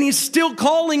 And he's still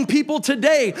calling people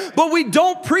today. But we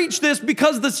don't preach this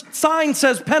because the sign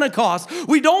says Pentecost.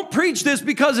 We don't preach this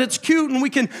because it's cute and we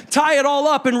can tie it all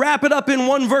up and wrap it up in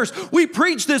one verse. We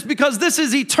preach this because this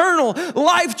is eternal,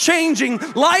 life-changing,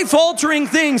 life-altering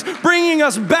things, bringing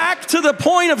us back to the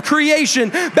point of creation,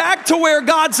 back to where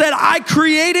God said, I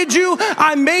created you,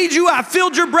 I made you, I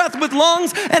filled your breath with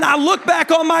lungs, and I look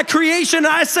back on my creation and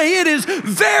I say, it is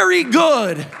very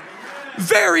good.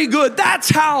 Very good. That's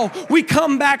how we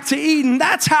come back to Eden.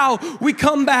 That's how we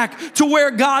come back to where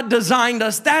God designed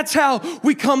us. That's how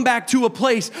we come back to a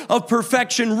place of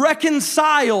perfection,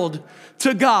 reconciled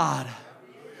to God,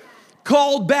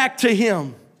 called back to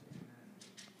Him.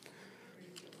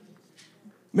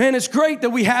 Man, it's great that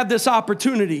we have this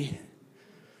opportunity.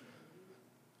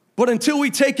 But until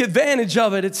we take advantage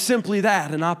of it, it's simply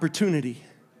that, an opportunity.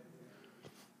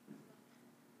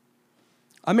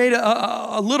 I made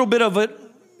a little bit of it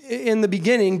in the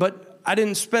beginning, but I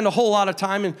didn't spend a whole lot of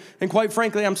time, and quite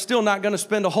frankly, I'm still not going to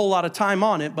spend a whole lot of time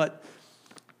on it, but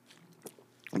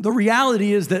the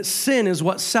reality is that sin is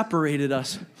what separated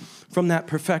us from that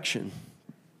perfection.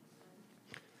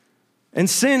 And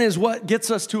sin is what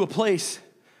gets us to a place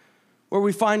where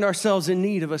we find ourselves in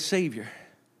need of a Savior.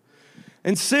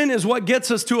 And sin is what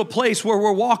gets us to a place where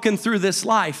we're walking through this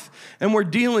life and we're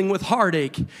dealing with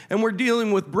heartache and we're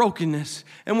dealing with brokenness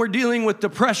and we're dealing with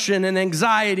depression and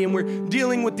anxiety and we're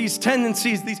dealing with these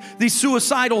tendencies, these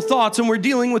suicidal thoughts, and we're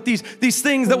dealing with these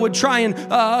things that would try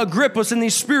and grip us, and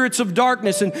these spirits of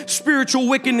darkness and spiritual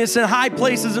wickedness in high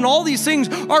places. And all these things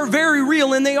are very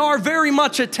real, and they are very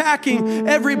much attacking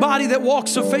everybody that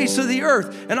walks the face of the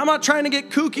earth. And I'm not trying to get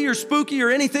kooky or spooky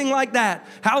or anything like that.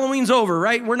 Halloween's over,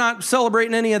 right? We're not celebrating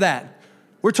any of that.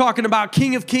 We're talking about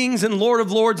King of Kings and Lord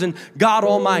of Lords and God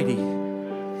Almighty.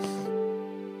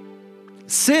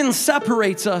 Sin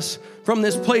separates us from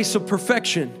this place of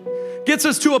perfection. Gets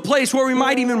us to a place where we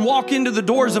might even walk into the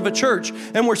doors of a church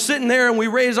and we're sitting there and we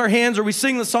raise our hands or we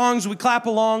sing the songs, we clap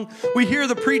along, we hear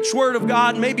the preached word of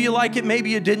God. Maybe you like it,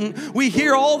 maybe you didn't. We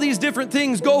hear all these different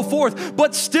things go forth,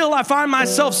 but still I find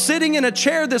myself sitting in a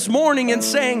chair this morning and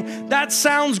saying, that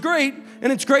sounds great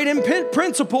and it's great in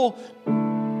principle,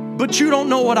 but you don't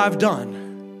know what I've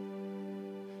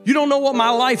done. You don't know what my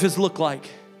life has looked like.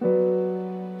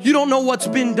 You don't know what's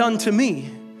been done to me.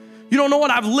 You don't know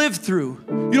what I've lived through.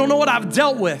 You don't know what I've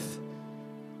dealt with.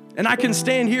 And I can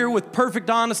stand here with perfect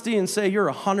honesty and say,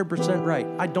 you're 100% right.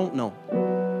 I don't know.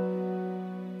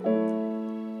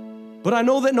 But I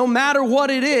know that no matter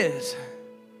what it is,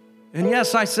 and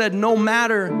yes, I said no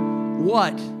matter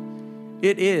what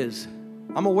it is,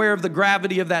 I'm aware of the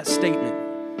gravity of that statement.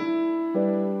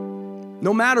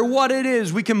 No matter what it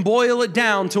is, we can boil it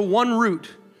down to one root.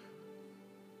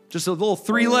 Just a little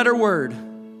 3-letter word.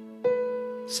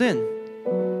 Sin.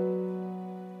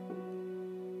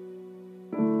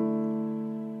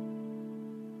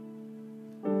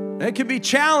 It can be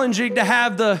challenging to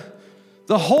have the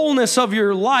wholeness of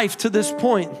your life to this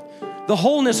point. The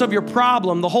wholeness of your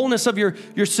problem, the wholeness of your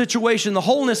situation, the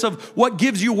wholeness of what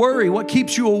gives you worry, what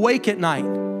keeps you awake at night.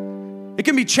 It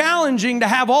can be challenging to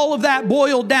have all of that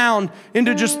boiled down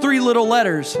into just 3 little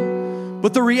letters.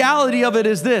 But the reality of it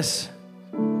is this: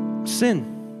 sin.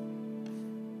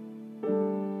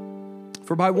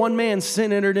 For by one man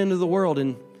sin entered into the world,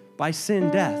 and by sin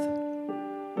death.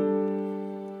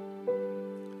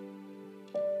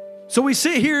 So we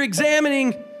sit here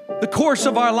examining the course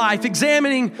of our life,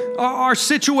 examining our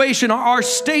situation, our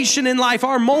station in life,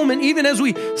 our moment, even as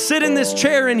we sit in this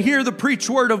chair and hear the preached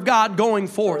word of God going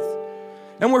forth.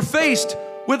 And we're faced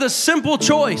with a simple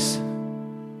choice.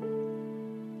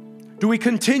 Do we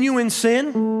continue in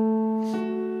sin?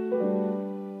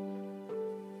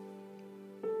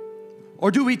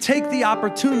 Or do we take the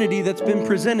opportunity that's been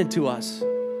presented to us?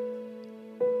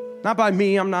 Not by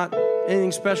me, I'm not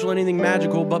anything special, anything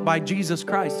magical, but by Jesus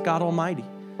Christ, God Almighty,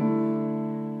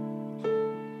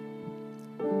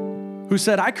 who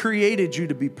said, I created you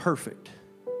to be perfect.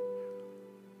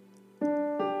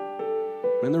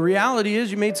 And the reality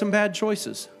is you made some bad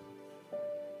choices.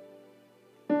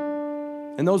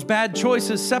 And those bad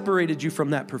choices separated you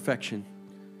from that perfection,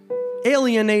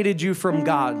 alienated you from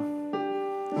God,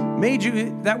 made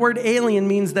you, that word alien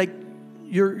means that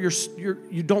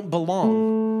you don't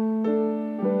belong.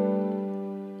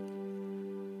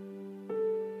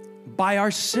 By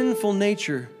our sinful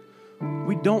nature,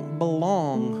 we don't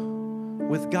belong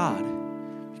with God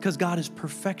because God is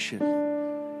perfection.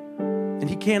 And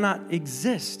He cannot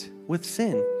exist with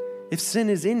sin. If sin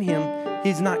is in Him,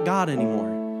 He's not God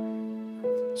anymore.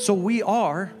 So we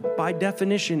are, by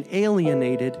definition,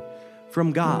 alienated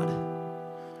from God.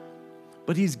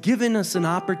 But He's given us an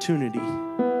opportunity.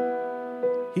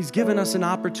 He's given us an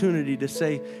opportunity to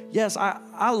say, yes,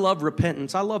 I love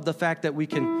repentance. I love the fact that we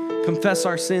can confess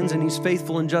our sins and He's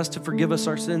faithful and just to forgive us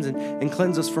our sins and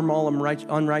cleanse us from all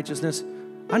unrighteousness.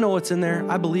 I know it's in there.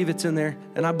 I believe it's in there.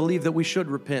 And I believe that we should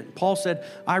repent. Paul said,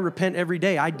 I repent every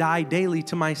day. I die daily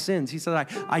to my sins. He said,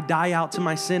 I die out to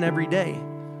my sin every day.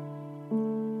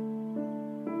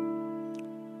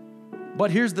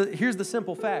 But here's the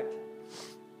simple fact.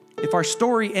 If our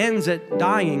story ends at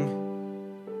dying,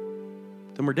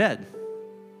 then we're dead.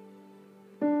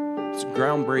 It's a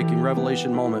groundbreaking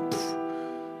revelation moment.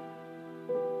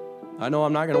 I know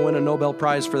I'm not going to win a Nobel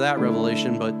Prize for that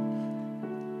revelation, but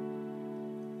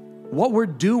what we're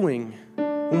doing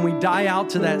when we die out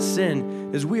to that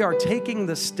sin is we are taking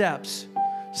the steps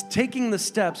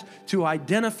to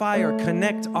identify or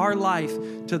connect our life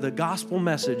to the gospel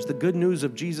message, the good news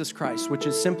of Jesus Christ, which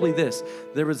is simply this: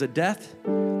 there was a death,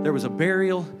 there was a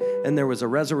burial, and there was a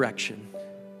resurrection.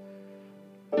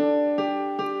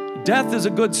 Death is a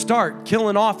good start,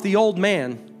 killing off the old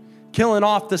man, killing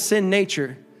off the sin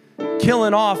nature,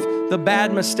 killing off the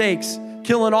bad mistakes,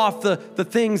 killing off the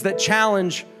things that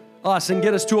challenge us and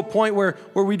get us to a point where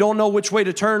we don't know which way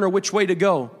to turn or which way to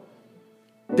go.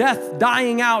 Death,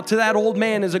 dying out to that old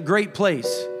man is a great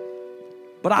place.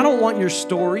 But I don't want your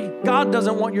story. God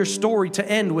doesn't want your story to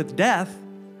end with death.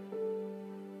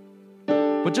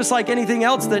 But just like anything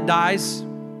else that dies,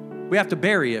 we have to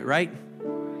bury it, right?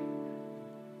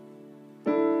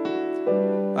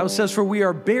 The Bible says, for we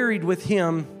are buried with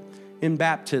Him in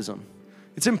baptism.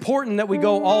 It's important that we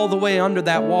go all the way under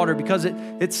that water because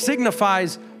it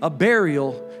signifies a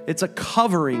burial. It's a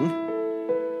covering.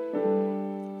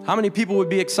 How many people would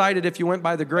be excited if you went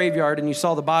by the graveyard and you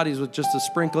saw the bodies with just a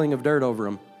sprinkling of dirt over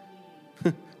them?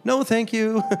 No, thank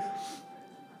you.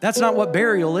 That's not what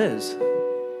burial is.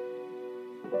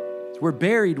 We're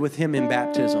buried with Him in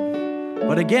baptism.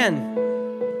 But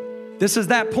again, this is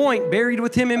that point, buried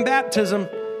with Him in baptism.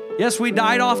 Yes, we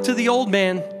died off to the old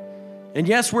man. And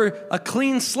yes, we're a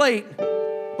clean slate,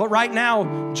 but right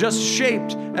now just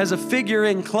shaped as a figure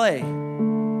in clay,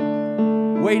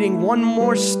 waiting one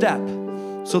more step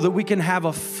so that we can have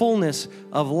a fullness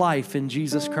of life in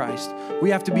Jesus Christ. We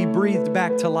have to be breathed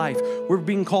back to life. We're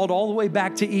being called all the way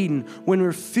back to Eden when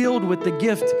we're filled with the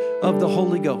gift of the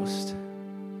Holy Ghost.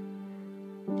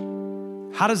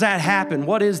 How does that happen?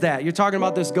 What is that? You're talking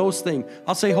about this ghost thing.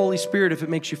 I'll say Holy Spirit if it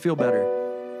makes you feel better.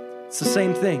 It's the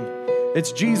same thing.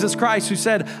 It's Jesus Christ who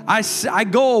said, I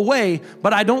go away,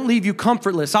 but I don't leave you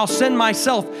comfortless. I'll send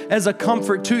myself as a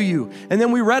comfort to you. And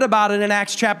then we read about it in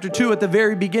Acts chapter 2 at the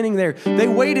very beginning there. They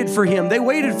waited for Him. They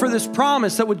waited for this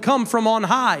promise that would come from on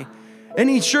high. And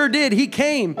He sure did. He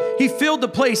came. He filled the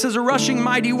place as a rushing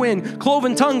mighty wind.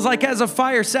 Cloven tongues like as a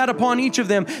fire sat upon each of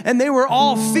them. And they were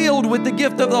all filled with the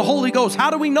gift of the Holy Ghost. How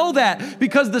do we know that?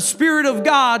 Because the Spirit of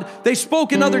God, they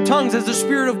spoke in other tongues as the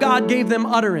Spirit of God gave them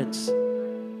utterance.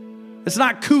 It's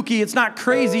not kooky, it's not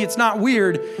crazy, it's not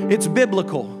weird, it's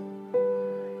biblical.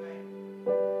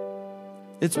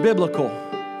 It's biblical.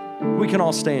 We can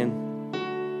all stand.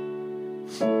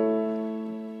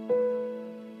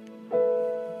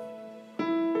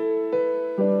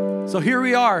 So here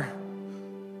we are.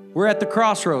 We're at the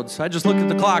crossroads. I just looked at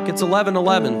the clock. It's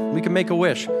 11:11. We can make a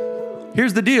wish.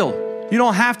 Here's the deal. You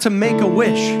don't have to make a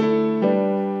wish.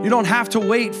 You don't have to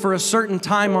wait for a certain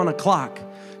time on a clock.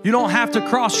 You don't have to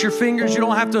cross your fingers. You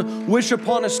don't have to wish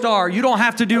upon a star. You don't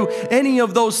have to do any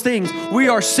of those things. We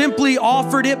are simply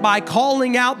offered it by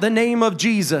calling out the name of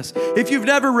Jesus. If you've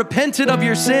never repented of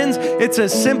your sins, it's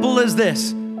as simple as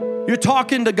this. You're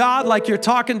talking to God like you're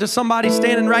talking to somebody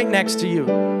standing right next to you.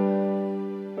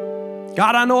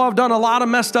 God, I know I've done a lot of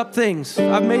messed up things.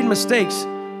 I've made mistakes.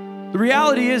 The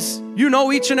reality is, you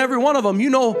know each and every one of them. You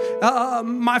know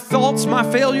my faults, my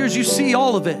failures. You see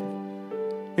all of it.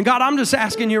 And God, I'm just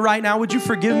asking you right now, would you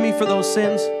forgive me for those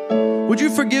sins? Would you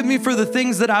forgive me for the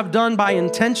things that I've done by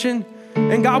intention?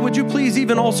 And God, would you please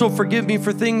even also forgive me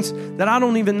for things that I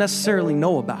don't even necessarily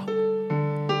know about?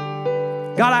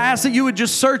 God, I ask that you would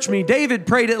just search me. David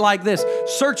prayed it like this: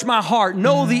 search my heart,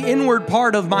 know the inward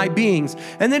part of my beings.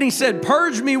 And then he said,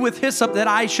 purge me with hyssop that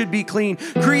I should be clean.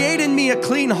 Create in me a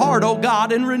clean heart, O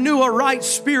God, and renew a right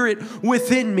spirit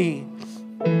within me.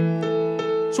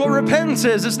 So what repentance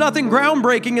is, it's nothing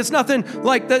groundbreaking. It's nothing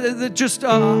like that just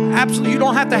absolutely, you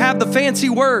don't have to have the fancy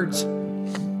words.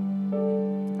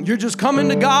 You're just coming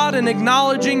to God and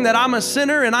acknowledging that I'm a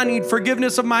sinner and I need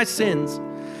forgiveness of my sins.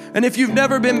 And if you've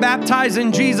never been baptized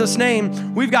in Jesus'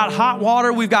 name, we've got hot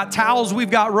water, we've got towels, we've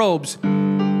got robes.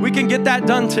 We can get that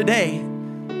done today.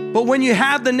 But when you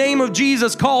have the name of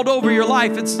Jesus called over your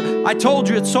life, I told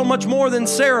you, it's so much more than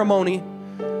ceremony.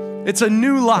 It's a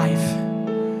new life.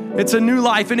 It's a new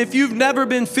life. And if you've never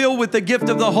been filled with the gift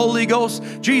of the Holy Ghost,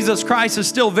 Jesus Christ is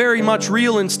still very much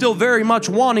real and still very much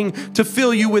wanting to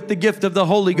fill you with the gift of the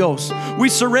Holy Ghost. We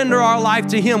surrender our life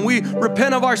to Him. We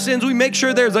repent of our sins. We make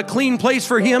sure there's a clean place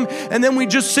for Him. And then we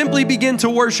just simply begin to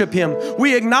worship Him.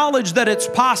 We acknowledge that it's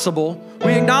possible.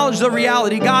 We acknowledge the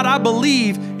reality. God, I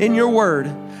believe in your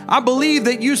word. I believe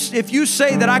that if you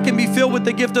say that I can be filled with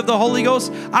the gift of the Holy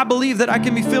Ghost, I believe that I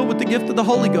can be filled with the gift of the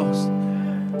Holy Ghost.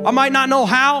 I might not know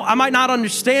how. I might not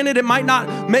understand it. It might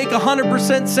not make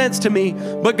 100% sense to me.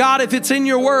 But God, if it's in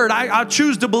your word, I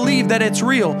choose to believe that it's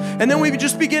real. And then we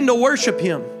just begin to worship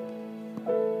Him.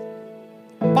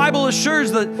 The Bible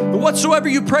assures that whatsoever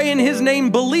you pray in His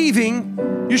name,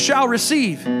 believing, you shall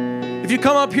receive. If you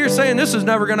come up here saying, this is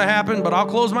never going to happen, but I'll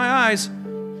close my eyes,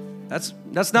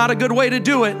 that's not a good way to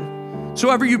do it. So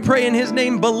whoever you pray in His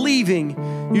name,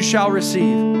 believing, you shall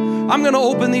receive. I'm going to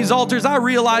open these altars. I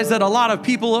realize that a lot of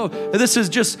people, this is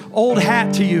just old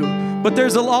hat to you. But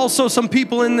there's also some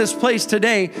people in this place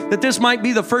today that this might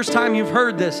be the first time you've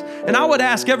heard this. And I would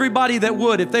ask everybody that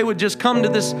would, if they would just come to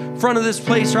this front of this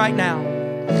place right now.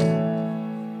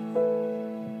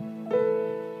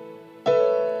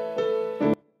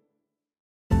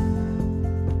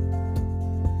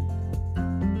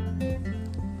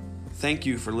 Thank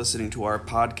you for listening to our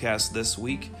podcast this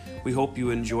week. We hope you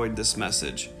enjoyed this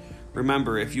message.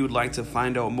 Remember, if you would like to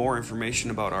find out more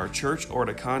information about our church or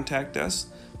to contact us,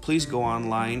 please go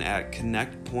online at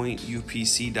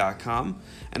connectpointupc.com.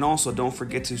 And also don't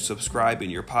forget to subscribe in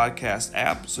your podcast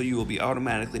app so you will be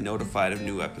automatically notified of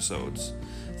new episodes.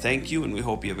 Thank you, and we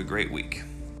hope you have a great week.